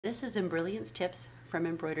This is Embrilliance Tips from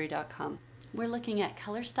Embroidery.com. We're looking at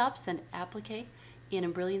color stops and applique in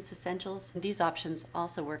Embrilliance Essentials. These options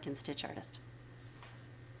also work in StitchArtist.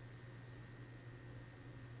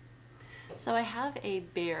 So I have a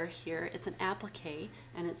bear here. It's an applique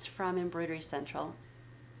and it's from Embroidery Central.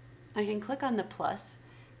 I can click on the plus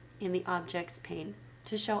in the Objects pane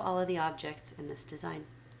to show all of the objects in this design.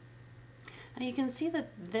 Now you can see that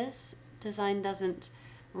this design isn't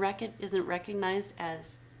recognized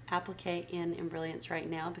as applique in Embrilliance right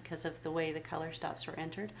now because of the way the color stops were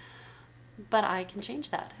entered, but I can change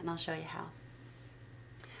that and I'll show you how.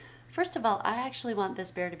 First of all, I actually want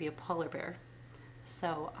this bear to be a polar bear,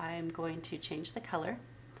 so I'm going to change the color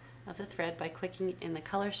of the thread by clicking in the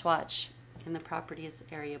color swatch in the properties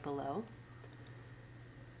area below.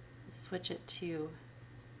 Switch it to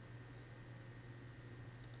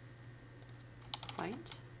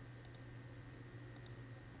white.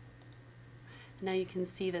 Now you can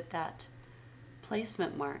see that that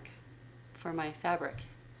placement mark for my fabric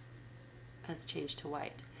has changed to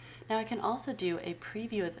white. Now I can also do a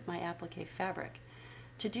preview of my applique fabric.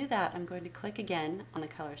 To do that, I'm going to click again on the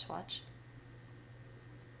color swatch.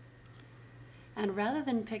 And rather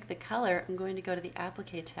than pick the color, I'm going to go to the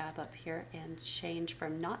Applique tab up here and change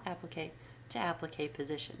from Not Applique to Applique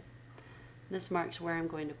Position. This marks where I'm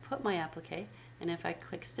going to put my applique, and if I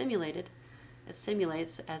click Simulated, it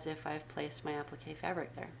simulates as if I've placed my applique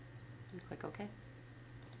fabric there. And click OK.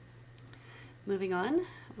 Moving on,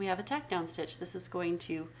 we have a tack down stitch. This is going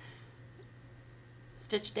to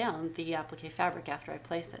stitch down the applique fabric after I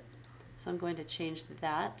place it. So I'm going to change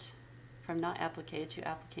that from Not Applique to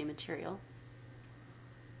Applique Material.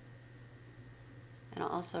 And I'll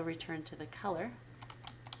also return to the color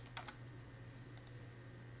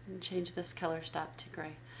and change this color stop to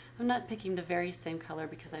gray. I'm not picking the very same color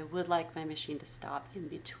because I would like my machine to stop in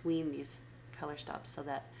between these color stops so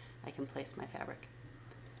that I can place my fabric.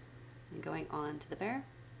 And going on to the bear.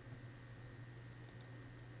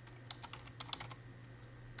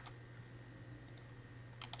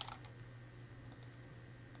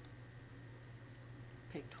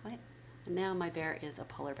 Picked white. And now my bear is a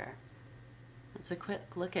polar bear. Let's a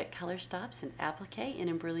quick look at color stops and applique in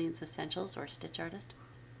Embrilliance Essentials or StitchArtist.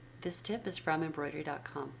 This tip is from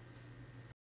Embroidery.com.